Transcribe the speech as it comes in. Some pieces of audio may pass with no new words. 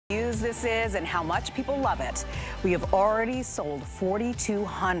This is and how much people love it. We have already sold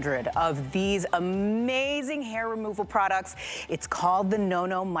 4,200 of these amazing hair removal products. It's called the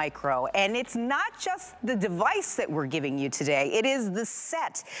No Micro, and it's not just the device that we're giving you today. It is the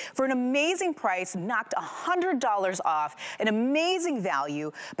set for an amazing price, knocked $100 off, an amazing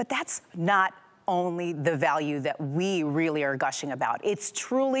value, but that's not only the value that we really are gushing about. It's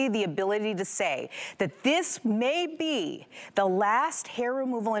truly the ability to say that this may be the last hair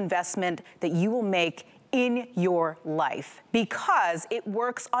removal investment that you will make in your life, because it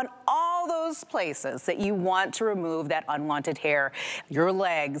works on all those places that you want to remove that unwanted hair. Your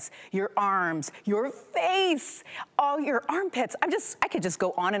legs, your arms, your face, all your armpits. I could just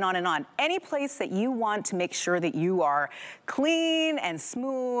go on and on and on. Any place that you want to make sure that you are clean and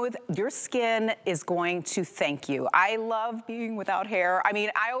smooth, your skin is going to thank you. I love being without hair. I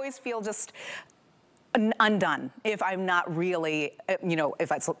mean, I always feel just undone if I'm not really, you know,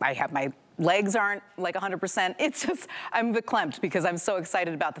 if I have my legs aren't like 100%. It's just, I'm verklempt because I'm so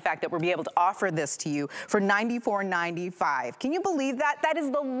excited about the fact that we'll be able to offer this to you for $94.95. Can you believe that? That is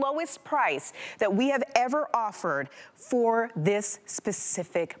the lowest price that we have ever offered for this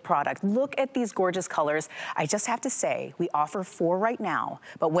specific product. Look at these gorgeous colors. I just have to say, we offer 4 right now,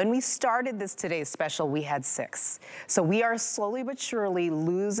 but when we started this today's special, we had 6. So we are slowly but surely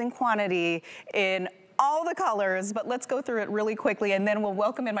losing quantity in all the colors, but let's go through it really quickly, and then we'll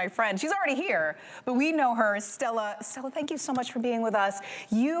welcome in my friend. She's already here, but we know her, Stella. Stella, thank you so much for being with us.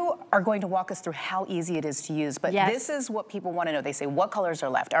 You are going to walk us through how easy it is to use, but this is what people want to know. They say, what colors are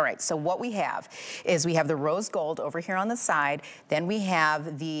left? All right, so what we have is we have the rose gold over here on the side, then we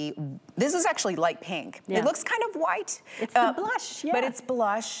have the, this is actually light pink. It looks kind of white. It's the blush, but it's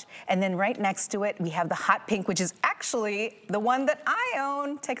blush, and then right next to it, we have the hot pink, which is actually the one that I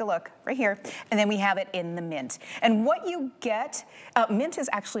own. Take a look, right here. And then we have it in the mint. And what you get, mint is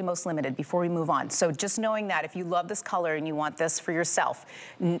actually most limited before we move on. So just knowing that if you love this color and you want this for yourself,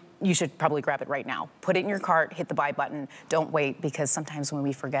 you should probably grab it right now. Put it in your cart, hit the buy button. Don't wait, because sometimes when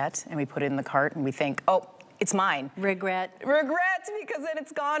we forget and we put it in the cart and we think, oh, it's mine. Regret, because then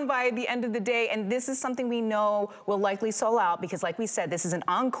it's gone by the end of the day. And this is something we know will likely sell out, because like we said, this is an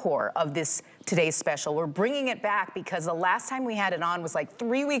encore of this today's special. We're bringing it back because the last time we had it on was like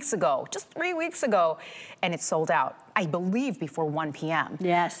 3 weeks ago, just 3 weeks ago, and it sold out, I believe, before 1 p.m.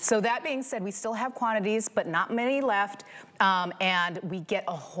 Yes. So that being said, we still have quantities, but not many left, and we get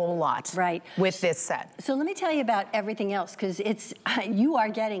a whole lot with this set. So let me tell you about everything else, because it's, you are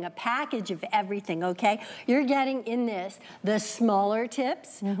getting a package of everything, okay? You're getting in this the smaller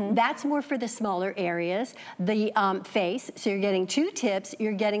tips. That's more for the smaller areas. The face, so you're getting 2 tips.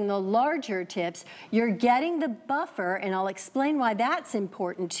 You're getting the larger tips. You're getting the buffer, and I'll explain why that's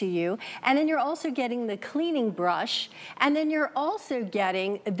important to you. And then you're also getting the cleaning brush. And then you're also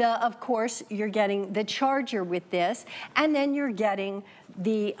getting the, of course, you're getting the charger with this, and then you're getting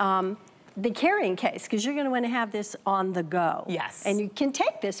the carrying case, because you're going to want to have this on the go. Yes. And you can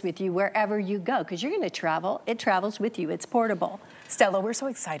take this with you wherever you go, because you're going to travel. It travels with you. It's portable. Stella, we're so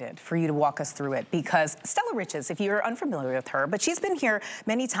excited for you to walk us through it, because Stella Riches, if you're unfamiliar with her, but she's been here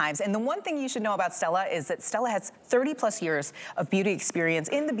many times, and the one thing you should know about Stella is that Stella has 30+ years of beauty experience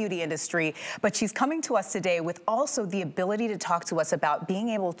in the beauty industry, but she's coming to us today with also the ability to talk to us about being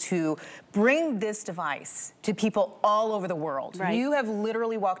able to bring this device to people all over the world. You have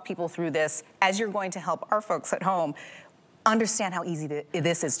literally walked people through this, as you're going to help our folks at home understand how easy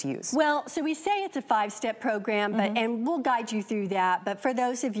this is to use. Well, so we say it's a 5-step program, but and we'll guide you through that. But for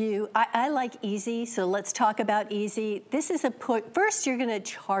those of you, I like easy, so let's talk about easy. This is a first you're gonna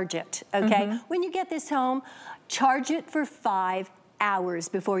charge it, okay? When you get this home, charge it for 5 hours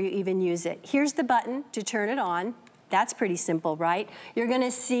before you even use it. Here's the button to turn it on. That's pretty simple, right? You're gonna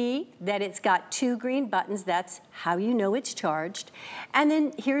see that it's got 2 green buttons. That's how you know it's charged. And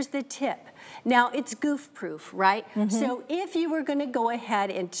then here's the tip. Now, it's goof-proof, right? So if you were gonna go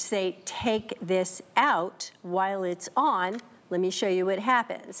ahead and say, take this out while it's on, let me show you what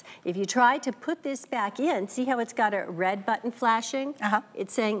happens. If you try to put this back in, see how it's got a red button flashing?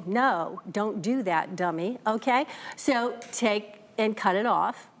 It's saying, no, don't do that, dummy, okay? So take and cut it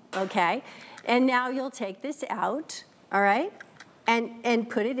off, okay? And now you'll take this out, all right? And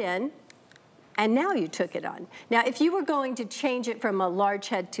put it in, and now you took it on. Now, if you were going to change it from a large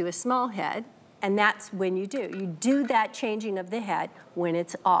head to a small head, and that's when you do that changing of the head when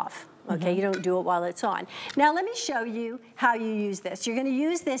it's off. Okay, you don't do it while it's on. Now let me show you how you use this. You're gonna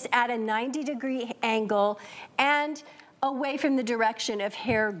use this at a 90-degree angle and away from the direction of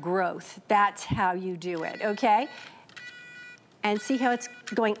hair growth. That's how you do it, okay? And see how it's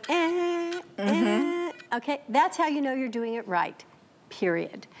going, okay? That's how you know you're doing it right.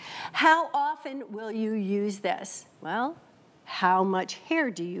 period. How often will you use this? Well, how much hair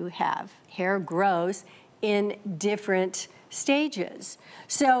do you have? Hair grows in different stages.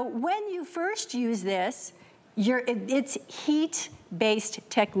 So when you first use this, it's heat-based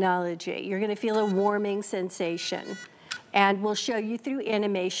technology. You're gonna feel a warming sensation. And we'll show you through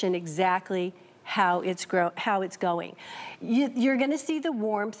animation exactly how it's going. You're gonna see the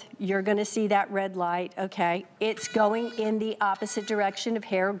warmth, you're gonna see that red light, okay? It's going in the opposite direction of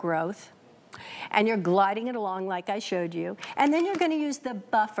hair growth, and you're gliding it along like I showed you. And then you're gonna use the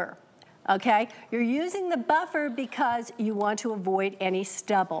buffer, okay? You're using the buffer because you want to avoid any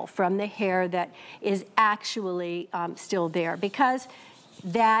stubble from the hair that is actually still there, because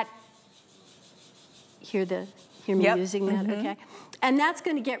that, hear me using that, okay? And that's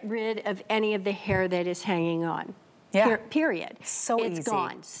gonna get rid of any of the hair that is hanging on, period. So easy. It's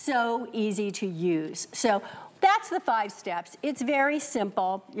gone, so easy to use. So that's the 5 steps. It's very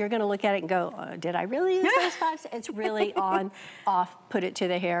simple. You're gonna look at it and go, did I really use those 5 steps? It's really on, off, put it to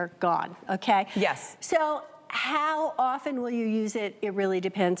the hair, gone, okay? Yes. So how often will you use it? It really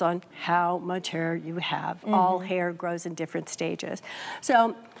depends on how much hair you have. All hair grows in different stages.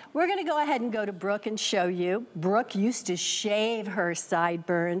 So we're gonna go ahead and go to Brooke and show you. Brooke used to shave her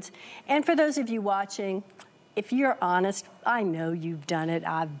sideburns. And for those of you watching, if you're honest, I know you've done it,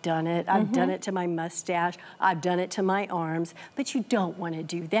 I've done it. I've done it to my mustache, I've done it to my arms, but you don't wanna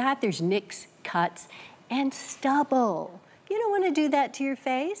do that. There's nicks, cuts, and stubble. You don't wanna do that to your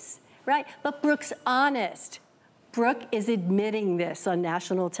face, right? But Brooke's honest. Brooke is admitting this on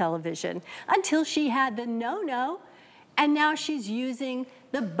national television until she had the no-no, and now she's using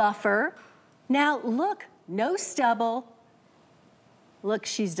the buffer. Now look, no stubble. Look,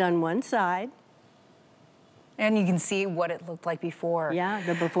 she's done one side. And you can see what it looked like before. Yeah,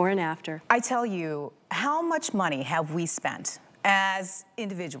 the before and after. I tell you, how much money have we spent as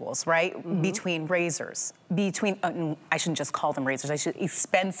individuals, right? Between razors, I shouldn't just call them razors,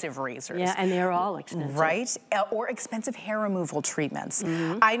 expensive razors. Yeah, and they're all expensive. Right, or expensive hair removal treatments.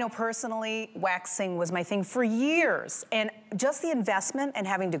 I know personally, waxing was my thing for years. And just the investment and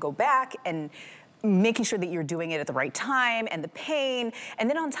having to go back and making sure that you're doing it at the right time and the pain. And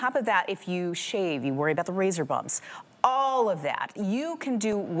then on top of that, if you shave, you worry about the razor bumps. All of that you can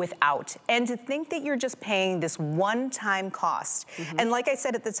do without. And to think that you're just paying this one-time cost. And like I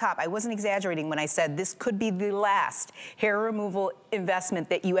said at the top, I wasn't exaggerating when I said this could be the last hair removal investment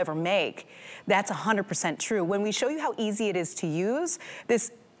that you ever make. That's 100% true. When we show you how easy it is to use,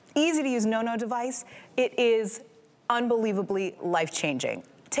 this easy to use no-no device, it is unbelievably life-changing.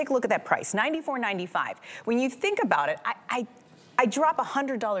 Take a look at that price, $94.95. When you think about it, I drop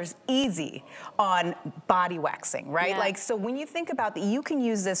 $100 easy on body waxing, right? Yeah. Like, so when you think about that, you can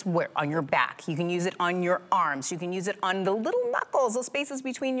use this on your back, you can use it on your arms, you can use it on the little knuckles, those spaces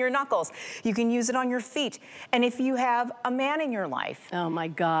between your knuckles, you can use it on your feet. And if you have a man in your life. Oh my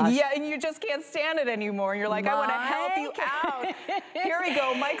gosh. Yeah, and you just can't stand it anymore, and you're like, I wanna help you out. Here we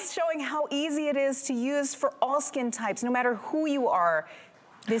go, Mike's showing how easy it is to use for all skin types, no matter who you are.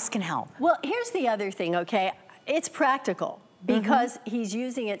 This can help. Well, here's the other thing, okay? It's practical because he's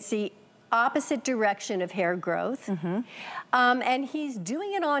using it, see, opposite direction of hair growth. And he's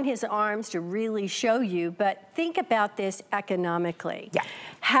doing it on his arms to really show you, but think about this economically. Yeah.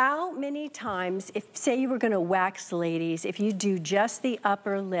 How many times, if say you were gonna wax ladies, if you do just the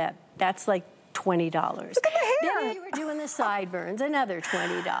upper lip, that's like $20. Look at the hair. Then you were doing the sideburns, another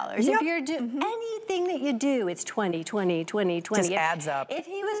 $20. Yep. If you're doing anything that you do, it's 20, 20, 20, 20. Just adds up. If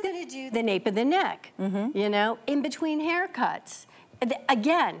he was gonna do the nape of the neck, you know, in between haircuts,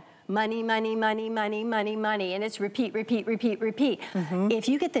 again, money, money, money, money, money, money, and it's repeat, repeat, repeat, repeat. If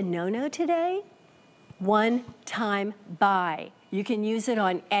you get the no-no today, one-time buy. You can use it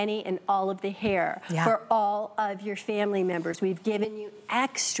on any and all of the hair for all of your family members. We've given you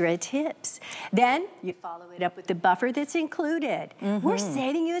extra tips. Then you follow it up with the buffer that's included. We're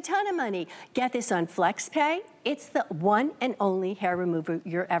saving you a ton of money. Get this on FlexPay. It's the one and only hair remover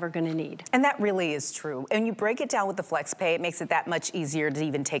you're ever gonna need. And that really is true. And you break it down with the FlexPay, it makes it that much easier to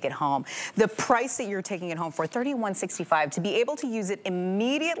even take it home. The price that you're taking it home for, $31.65, to be able to use it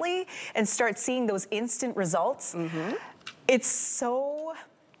immediately and start seeing those instant results, it's so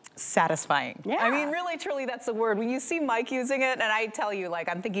satisfying. Yeah. I mean, really, truly, that's the word. When you see Mike using it, and I tell you, like,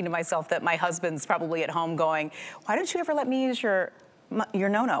 I'm thinking to myself that my husband's probably at home going, why don't you ever let me use your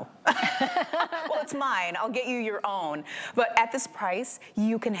no-no? Well, it's mine. I'll get you your own. But at this price,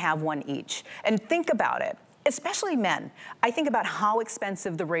 you can have one each. And think about it. Especially men, I think about how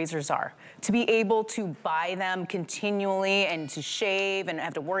expensive the razors are. To be able to buy them continually and to shave and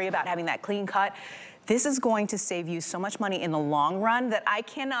have to worry about having that clean cut, This is going to save you so much money in the long run that I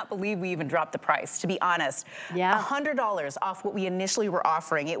cannot believe we even dropped the price, to be honest. Yeah. $100 off what we initially were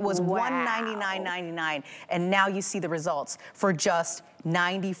offering. It was $199.99, and now you see the results for just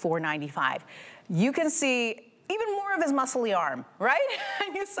 $94.95. You can see even more of his muscly arm, right?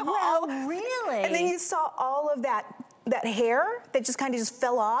 And you saw really? And then you saw all of that hair that just kind of just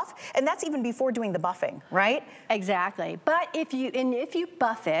fell off, and that's even before doing the buffing, right? Exactly. But if you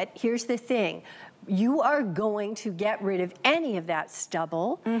buff it, here's the thing. You are going to get rid of any of that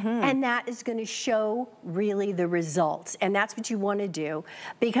stubble, and that is going to show really the results. And that's what you want to do,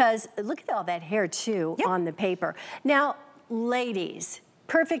 because look at all that hair too on the paper. Now, ladies,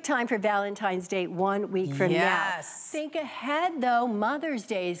 perfect time for Valentine's Day 1 week from now. Think ahead though, Mother's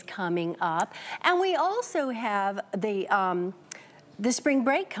Day is coming up, and we also have the spring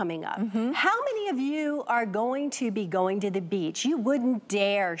break coming up. How many of you are going to be going to the beach? You wouldn't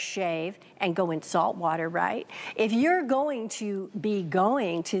dare shave and go in salt water, right? If you're going to be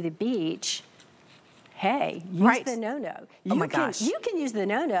going to the beach, hey, use the no-no. Oh my gosh. You can use the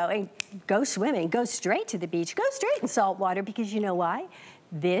no-no and go swimming, go straight to the beach, go straight in salt water, because you know why?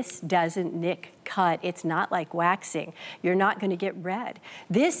 This doesn't nick, cut. It's not like waxing. You're not going to get red.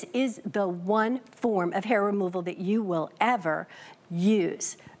 This is the one form of hair removal that you will ever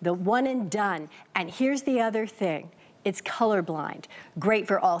use. The one and done. And here's the other thing. It's colorblind. Great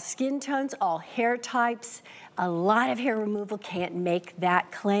for all skin tones, all hair types. A lot of hair removal can't make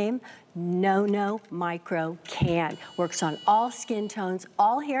that claim. No Micro can. Works on all skin tones,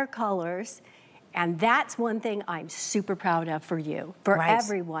 all hair colors. And that's one thing I'm super proud of for you, for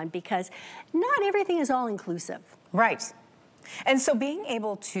everyone, because not everything is all inclusive. Right. And so being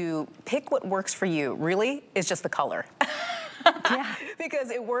able to pick what works for you really is just the color.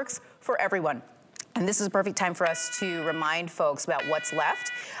 Because it works for everyone. And this is a perfect time for us to remind folks about what's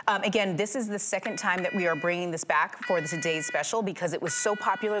left. Again, this is the second time that we are bringing this back for the today's special, because it was so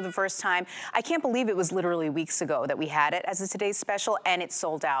popular the first time. I can't believe it was literally weeks ago that we had it as a today's special, and it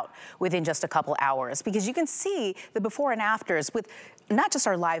sold out within just a couple hours, because you can see the before and afters with not just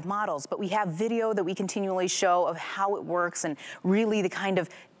our live models, but we have video that we continually show of how it works and really the kind of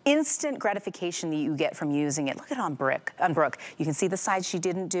instant gratification that you get from using it. Look at on Brooke. You can see the side she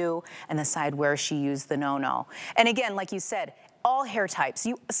didn't do and the side where she used the no-no. And again, like you said, all hair types.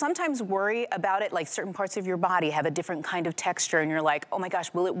 You sometimes worry about it, like certain parts of your body have a different kind of texture, and you're like, oh my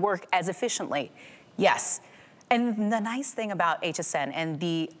gosh, will it work as efficiently? Yes. And the nice thing about HSN and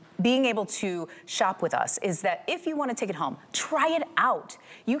the being able to shop with us is that if you want to take it home, try it out.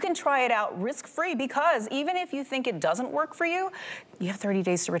 You can try it out risk-free, because even if you think it doesn't work for you, you have 30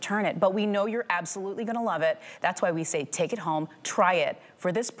 days to return it. But we know you're absolutely going to love it. That's why we say take it home, try it.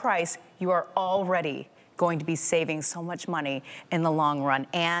 For this price, you are already going to be saving so much money in the long run,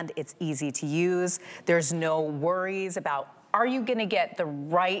 and it's easy to use. There's no worries about, are you going to get the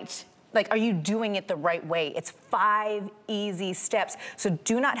right, like, are you doing it the right way? It's 5 easy steps. So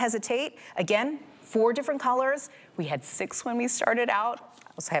do not hesitate. Again, 4 different colors. We had 6 when we started out.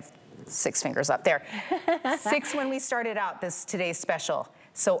 I also have 6 fingers up there. 6 when we started out today's special.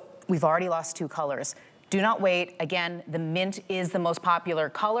 So we've already lost 2 colors. Do not wait. Again, the mint is the most popular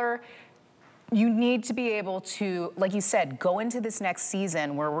color. You need to be able to, like you said, go into this next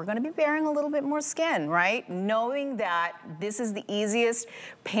season where we're going to be bearing a little bit more skin, right? Knowing that this is the easiest,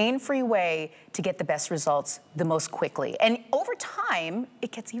 pain-free way to get the best results the most quickly. And over time,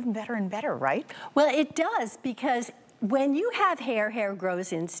 it gets even better and better, right? Well, it does, because when you have hair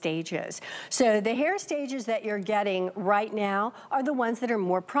grows in stages. So the hair stages that you're getting right now are the ones that are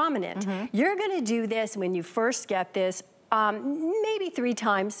more prominent. You're going to do this when you first get this maybe 3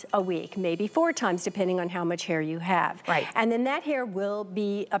 times a week, maybe 4 times, depending on how much hair you have. Right. And then that hair will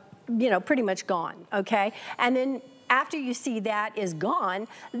be, pretty much gone, okay? And then after you see that is gone,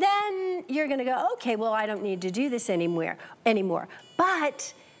 then you're gonna go, okay, well, I don't need to do this anymore.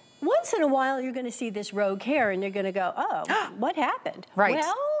 But once in a while, you're gonna see this rogue hair, and you're gonna go, oh, what happened? Right.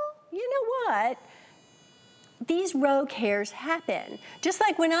 Well, you know what? These rogue hairs happen. Just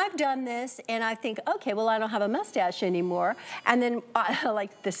like when I've done this and I think, okay, well, I don't have a mustache anymore. And then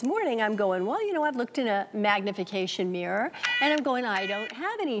like this morning, I'm going, well, I've looked in a magnification mirror and I'm going, I don't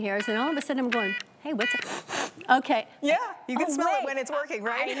have any hairs. And all of a sudden I'm going, hey, what's it? Okay. Yeah, you can smell it when it's working,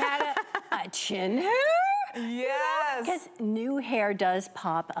 right? I had a chin hair. Yes. Because new hair does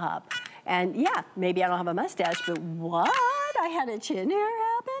pop up. And yeah, maybe I don't have a mustache, but what? I had a chin hair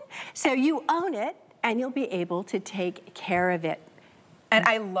happen? So you own it, and you'll be able to take care of it. And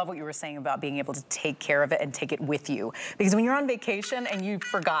I love what you were saying about being able to take care of it and take it with you. Because when you're on vacation and you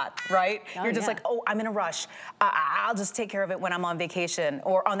forgot, right? Oh, you're just like, oh, I'm in a rush. I'll just take care of it when I'm on vacation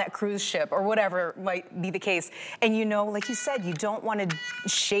or on that cruise ship or whatever might be the case. And you know, like you said, you don't want to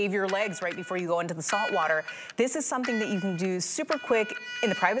shave your legs right before you go into the salt water. This is something that you can do super quick in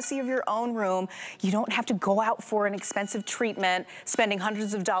the privacy of your own room. You don't have to go out for an expensive treatment, spending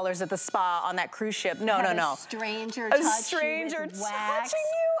hundreds of dollars at the spa on that cruise ship. No, no, no. A stranger touch you with wax. Touching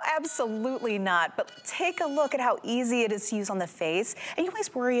you? Absolutely not. But take a look at how easy it is to use on the face. And you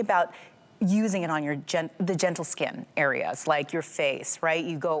always worry about using it on your the gentle skin areas, like your face, right?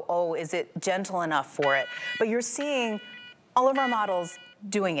 You go, oh, is it gentle enough for it? But you're seeing all of our models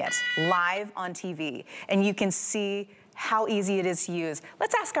doing it live on TV. And you can see how easy it is to use.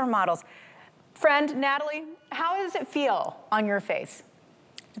 Let's ask our models. Friend, Natalie, how does it feel on your face?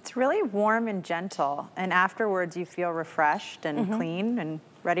 It's really warm and gentle, and afterwards you feel refreshed and clean and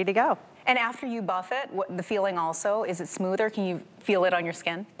ready to go. And after you buff it, the feeling also, is it smoother? Can you feel it on your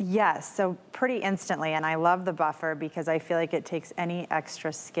skin? Yes, so pretty instantly, and I love the buffer because I feel like it takes any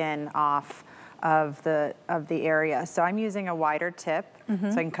extra skin off of the area. So I'm using a wider tip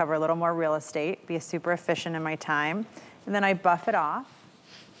so I can cover a little more real estate, be super efficient in my time, and then I buff it off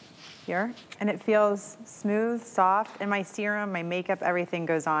here, and it feels smooth, soft, and my serum, my makeup, everything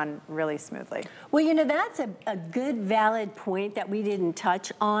goes on really smoothly. Well, you know, that's a good, valid point that we didn't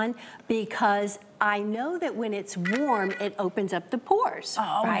touch on, because I know that when it's warm, it opens up the pores.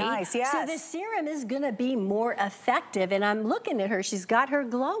 Oh, right? nice, yes. So the serum is gonna be more effective, and I'm looking at her, she's got her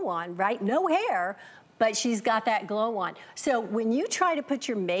glow on, right? No hair, but she's got that glow on. So when you try to put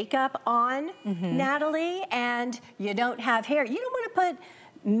your makeup on, Natalie, and you don't have hair, you don't wanna put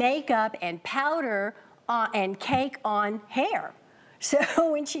makeup and powder and cake on hair.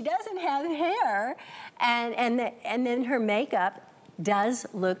 So when she doesn't have hair and then her makeup does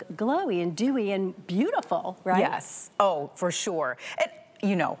look glowy and dewy and beautiful, right? Yes, oh, for sure. And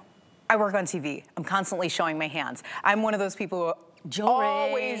you know, I work on TV. I'm constantly showing my hands. I'm one of those people who are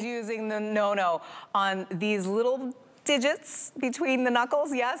always using the no-no on these little digits between the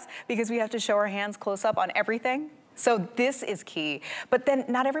knuckles, yes, because we have to show our hands close up on everything. So this is key. But then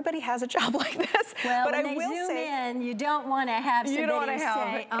not everybody has a job like this. Well, but when I they will zoom say, in, you don't want to have somebody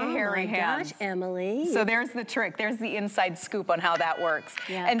say, oh hairy my hands. gosh, Emily. So there's the trick. There's the inside scoop on how that works.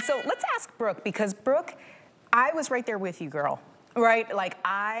 Yeah. And so let's ask Brooke, because Brooke, I was right there with you, girl. Right, like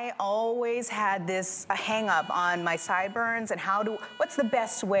I always had this hang up on my sideburns and what's the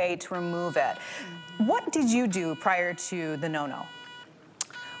best way to remove it? What did you do prior to the no-no?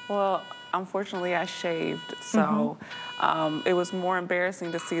 Well, unfortunately, I shaved, so it was more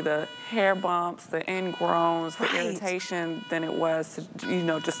embarrassing to see the hair bumps, the ingrowns, the irritation than it was to, you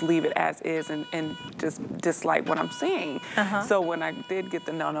know, just leave it as is and just dislike what I'm seeing. So when I did get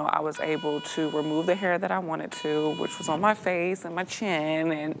the no-no, I was able to remove the hair that I wanted to, which was on my face and my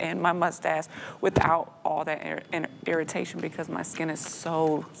chin and my mustache, without all that irritation, because my skin is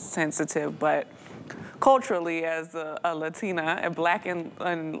so sensitive. But culturally, as a Latina and Black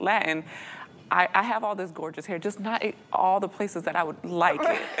and Latin, I have all this gorgeous hair, just not all the places that I would like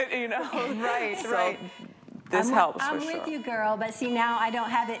it, you know? Right. This helps for I'm sure. with you, girl, but see, now I don't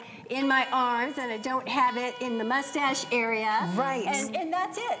have it in my arms and I don't have it in the mustache area. Right. And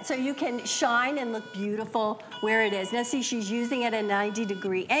that's it. So you can shine and look beautiful where it is. Now see, she's using it at a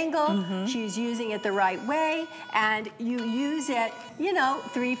 90-degree angle. She's using it the right way, and you use it, you know,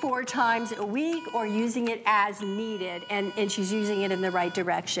 3-4 times a week, or using it as needed, and she's using it in the right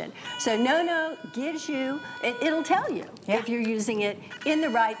direction. So no-no gives you, it'll tell you if you're using it in the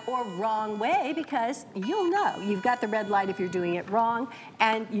right or wrong way, because you'll know. You've got the red light if you're doing it wrong,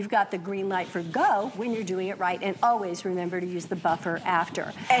 and you've got the green light for go when you're doing it right. And always remember to use the buffer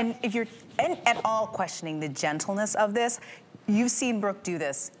after. And if you're at all questioning the gentleness of this, you've seen Brooke do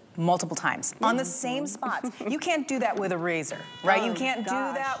this multiple times on the same spots. You can't do that with a razor, right? You can't do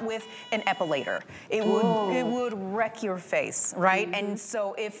that with an epilator. It would wreck your face, right? And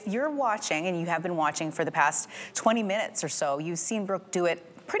so if you're watching, and you have been watching for the past 20 minutes or so, you've seen Brooke do it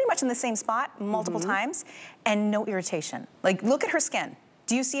pretty much in the same spot multiple times, and no irritation. Like, look at her skin.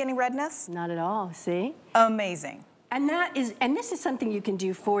 Do you see any redness? Not at all, see? Amazing. And this is something you can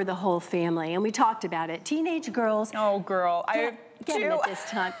do for the whole family, and we talked about it. Teenage girls. Oh, girl, Get them at this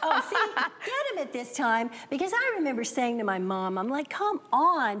time. Oh, see, get them at this time, because I remember saying to my mom, I'm like, come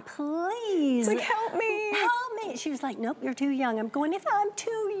on, please. Like, help me. Help me. She was like, nope, you're too young. I'm going, if I'm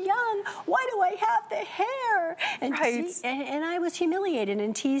too young. Why do I have the hair? And, Right. and I was humiliated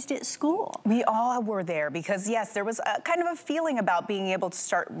and teased at school. We all were there because, yes, there was a kind of a feeling about being able to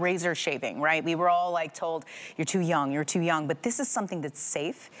start razor shaving, right? We were all like told, you're too young, you're too young. But this is something that's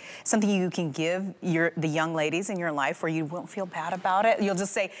safe, something you can give the young ladies in your life where you won't feel bad about it. You'll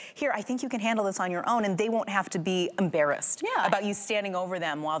just say, here, I think you can handle this on your own, and they won't have to be embarrassed about you standing over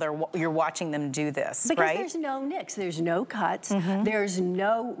them while you're watching them do this, because right? there's no nicks, there's no cuts, there's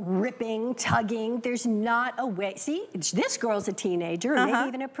no ripping, tugging, there's not a way. See, this girl's a teenager, or maybe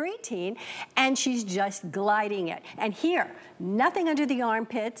even a preteen, and she's just gliding it. And here, nothing under the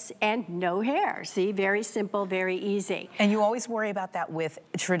armpits and no hair. See, very simple, very easy. And you always worry about that with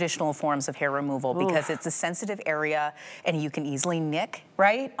traditional forms of hair removal because it's a sensitive area and you can easily nick,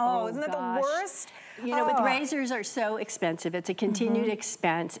 right? Oh, isn't that the worst? You know, with razors are so expensive. It's a continued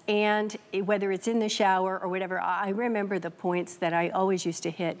expense. And whether it's in the shower or whatever, I remember the points that I always used to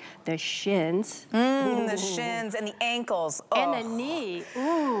hit. The shins. The shins and the ankles. And the knee.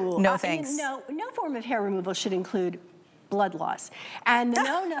 Ooh. No thanks. No form of hair removal should include blood loss. And the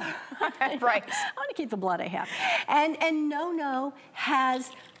no-no. Right. I want to keep the blood I have. And no-no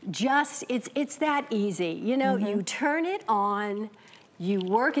has just, it's that easy. You know, you turn it on, you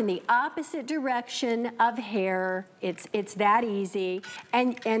work in the opposite direction of hair. It's that easy,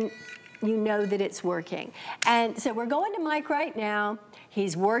 and you know that it's working. And so we're going to Mike right now.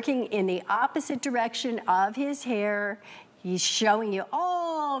 He's working in the opposite direction of his hair. He's showing you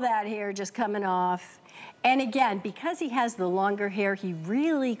all that hair just coming off. And again, because he has the longer hair, he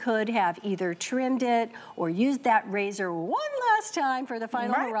really could have either trimmed it or used that razor one last time for the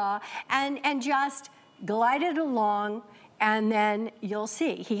final hurrah and just glided along. And then you'll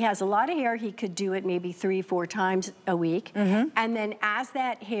see, he has a lot of hair. He could do it maybe 3-4 times a week. And then as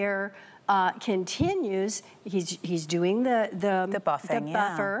that hair continues, he's doing the buffing, the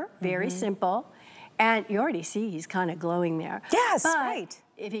buffer, very simple. And you already see he's kind of glowing there. Yes, but right.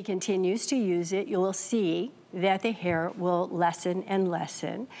 if he continues to use it, you will see that the hair will lessen and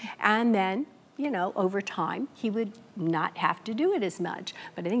lessen. And then, you know, over time, he would not have to do it as much.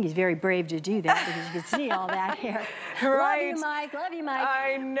 But I think he's very brave to do that because you can see all that hair. Right. Love you, Mike. Love you, Mike.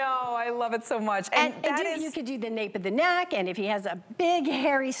 I know. I love it so much. And you could do the nape of the neck, and if he has a big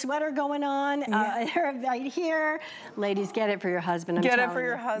hairy sweater going on right here, ladies, get it for your husband. I'm Get it telling for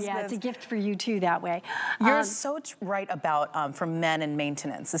your you. husband. Yeah, it's a gift for you too that way. You're so right about for men and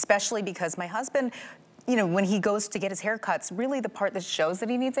maintenance, especially because my husband, you know, when he goes to get his haircuts, really the part that shows that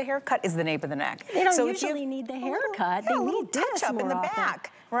he needs a haircut is the nape of the neck. They don't usually need the haircut. They need this touch up in the more often.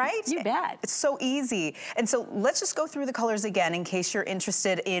 back, right? You bet. It's so easy. And so let's just go through the colors again in case you're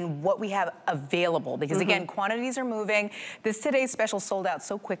interested in what we have available. Because again, quantities are moving. This today's special sold out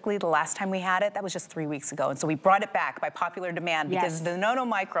so quickly. The last time we had it, that was just 3 weeks ago. And so we brought it back by popular demand because the No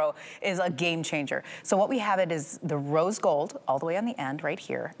Micro is a game changer. So what we have it is the rose gold all the way on the end right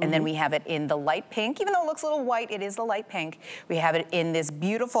here. And then we have it in the light pink. Even though it looks a little white, it is the light pink. We have it in this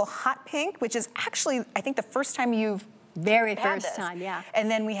beautiful hot pink, which is actually, I think, the first time you've Very first time, yeah.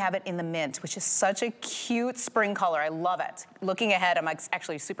 And then we have it in the mint, which is such a cute spring color. I love it. Looking ahead, I'm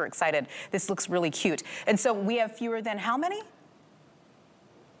actually super excited. This looks really cute. And so we have fewer than how many?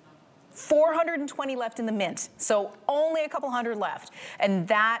 420 left in the mint. So only a couple hundred left. And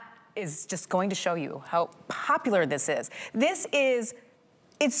that is just going to show you how popular this is.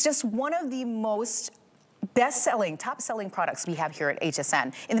 It's just one of the most best-selling, top-selling products we have here at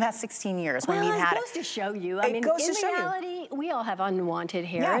HSN in the past 16 years when we've had it. It goes to show you. I mean, goes to in show reality, we all have unwanted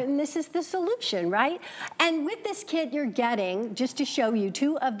hair, and this is the solution, right? And with this kit, you're getting, just to show you,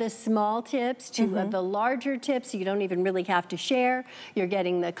 2 of the small tips, 2 of the larger tips, so you don't even really have to share. You're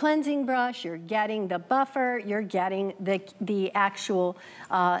getting the cleansing brush, you're getting the buffer, you're getting the actual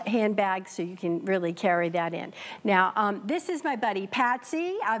handbag, so you can really carry that in. Now, this is my buddy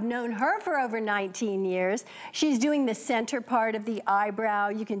Patsy. I've known her for over 19 years. She's doing the center part of the eyebrow.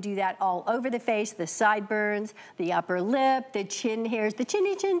 You can do that all over the face, the sideburns, the upper lip, the chin hairs, the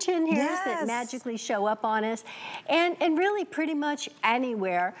chinny chin hairs that magically show up on us. And really pretty much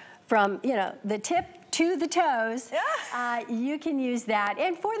anywhere from, you know, the tip to the toes, you can use that.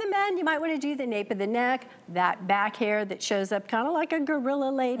 And for the men, you might want to do the nape of the neck, that back hair that shows up kind of like a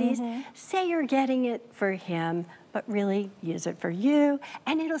gorilla, ladies. Say you're getting it for him, but really use it for you.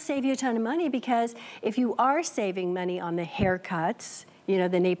 And it'll save you a ton of money because if you are saving money on the haircuts, you know,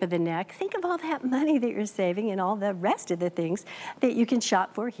 the nape of the neck, think of all that money that you're saving and all the rest of the things that you can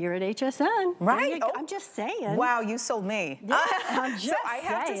shop for here at HSN. Right. I'm just saying. Wow, you sold me. Yeah, I'm just so I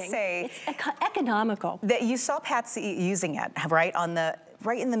have to say, it's economical. that you saw Patsy using it, right, on the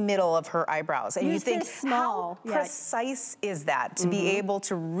right in the middle of her eyebrows. And Use you think, this small. how precise is that to be able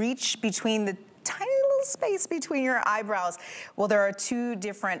to reach between the tiny little space between your eyebrows? Well, there are two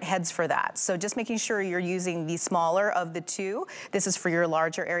different heads for that. So just making sure you're using the smaller of the two. This is for your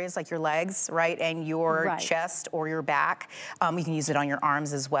larger areas like your legs, right? And your chest or your back. You can use it on your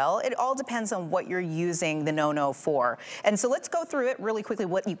arms as well. It all depends on what you're using the No-No for. And so let's go through it really quickly,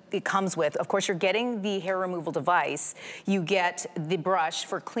 what it comes with. Of course, you're getting the hair removal device. You get the brush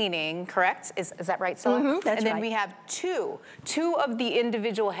for cleaning, correct? Is that right, Stella? That's and then we have two of the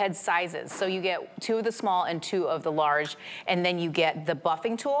individual head sizes. So you get two of the small and two of the large, and then you get the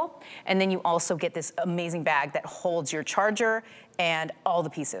buffing tool, and then you also get this amazing bag that holds your charger and all the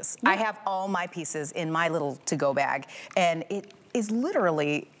pieces. I have all my pieces in my little to-go bag, and it is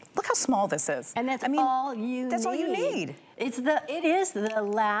literally, look how small this is. And that's all you need. That's all you need. It is the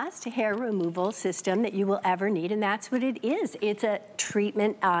last hair removal system that you will ever need, and that's what it is. It's a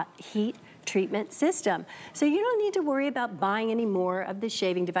treatment, heat treatment system. So you don't need to worry about buying any more of the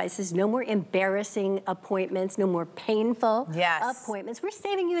shaving devices, no more embarrassing appointments, no more painful appointments. We're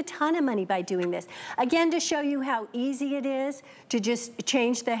saving you a ton of money by doing this. Again, to show you how easy it is to just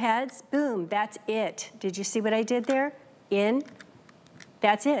change the heads, boom, that's it. Did you see what I did there? In,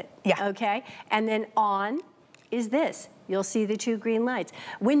 that's it. Yeah. Okay, and then on is this. You'll see the two green lights.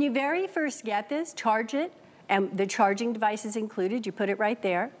 When you very first get this, charge it, and the charging device is included. You put it right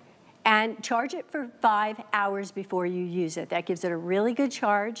there. And charge it for 5 hours before you use it. That gives it a really good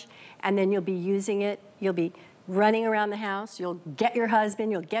charge, and then you'll be using it. You'll be running around the house. You'll get your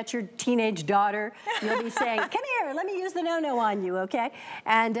husband. You'll get your teenage daughter. You'll be saying, come here, let me use the No-No on you, okay?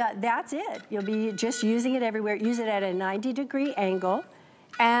 And that's it. You'll be just using it everywhere. Use it at a 90-degree angle.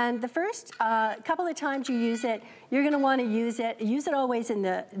 And the first couple of times you use it, you're going to want to use it always in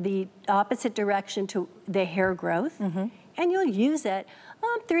the opposite direction to the hair growth. And you'll use it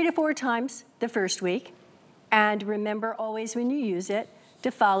 3 to 4 times the first week. And remember always when you use it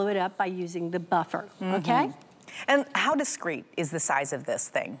to follow it up by using the buffer, okay? And how discreet is the size of this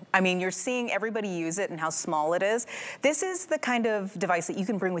thing? I mean, you're seeing everybody use it and how small it is. This is the kind of device that you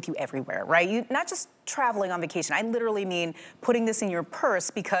can bring with you everywhere, right? Not just traveling on vacation. I literally mean putting this in your purse,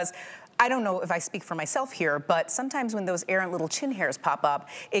 because I don't know if I speak for myself here, but sometimes when those errant little chin hairs pop up,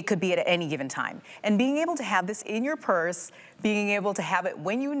 it could be at any given time. And being able to have this in your purse, being able to have it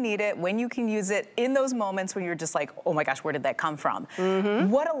when you need it, when you can use it, in those moments when you're just like, oh my gosh, where did that come from?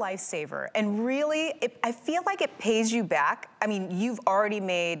 What a lifesaver. And really, I feel like it pays you back. I mean, you've already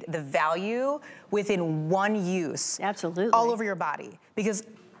made the value within one use. Absolutely. All over your body. Because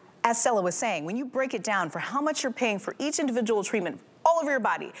as Stella was saying, when you break it down for how much you're paying for each individual treatment, all over your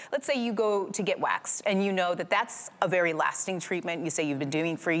body. Let's say you go to get waxed and you know that that's a very lasting treatment. You say you've been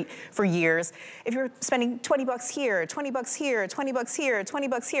doing for years. If you're spending 20 bucks here, 20 bucks here, 20 bucks here, 20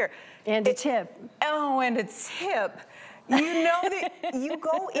 bucks here. And a tip. Oh, and a tip. You know that you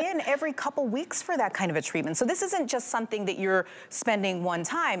go in every couple weeks for that kind of a treatment. So this isn't just something that you're spending one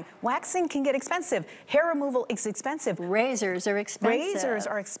time. Waxing can get expensive. Hair removal is expensive. Razors are expensive. Razors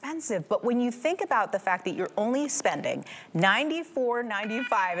are expensive. But when you think about the fact that you're only spending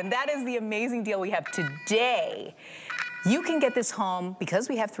 $94.95, and that is the amazing deal we have today, you can get this home, because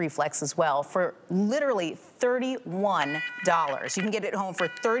we have 3 Flex as well, for literally $31. You can get it home for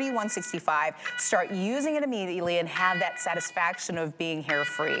 $31.65. Start using it immediately and have that satisfaction of being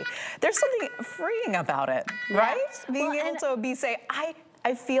hair-free. There's something freeing about it, right? Being able to say,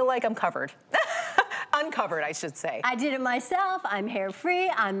 I feel like I'm covered. Uncovered, I should say. I did it myself. I'm hair-free.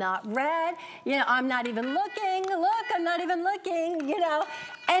 I'm not red. You know, I'm not even looking. Look, I'm not even looking, you know.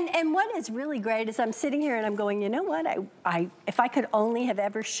 And what is really great is I'm sitting here and I'm going, you know what? If I could only have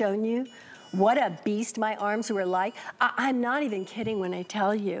ever shown you what a beast my arms were like. I'm not even kidding when I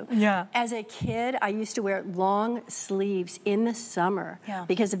tell you. Yeah. As a kid, I used to wear long sleeves in the summer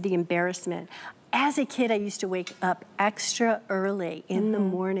because of the embarrassment. As a kid, I used to wake up extra early in the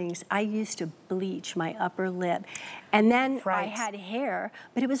mornings. I used to bleach my upper lip. And then I had hair,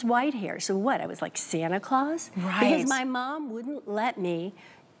 but it was white hair. So what? I was like Santa Claus? Because my mom wouldn't let me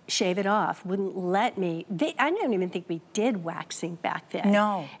shave it off, wouldn't let me. I don't even think we did waxing back then.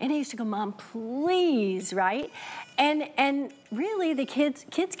 No. And I used to go, Mom, please, right? And really, the kids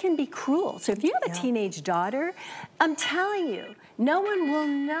can be cruel. So if you have a teenage daughter, I'm telling you, no one will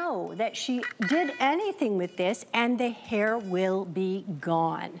know that she did anything with this, and the hair will be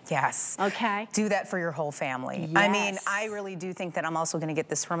gone. Yes. Okay? Do that for your whole family. Yes. I mean, I really do think that I'm also going to get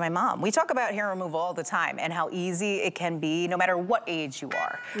this for my mom. We talk about hair removal all the time and how easy it can be no matter what age you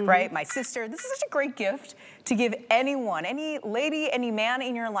are, right? My sister, this is such a great gift to give anyone, any lady, any man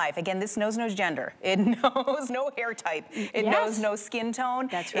in your life. Again, this knows no gender. It knows no hair type. It knows no skin tone.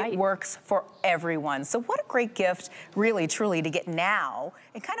 That's right. It works for everyone. So what a great gift, really, truly, to get now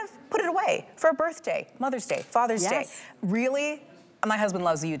and kind of put it away for a birthday, Mother's Day, Father's Day. Really, my husband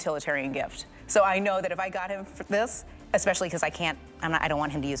loves a utilitarian gift. So I know that if I got him for this, especially because I don't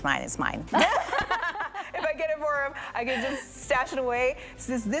want him to use mine, it's mine. If I get it for him, I can just stash it away.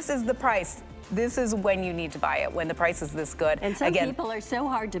 This is the price. This is when you need to buy it, when the price is this good. And some people are so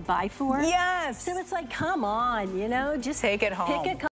hard to buy for. Yes. So it's like, come on, you know, just take it home. Pick a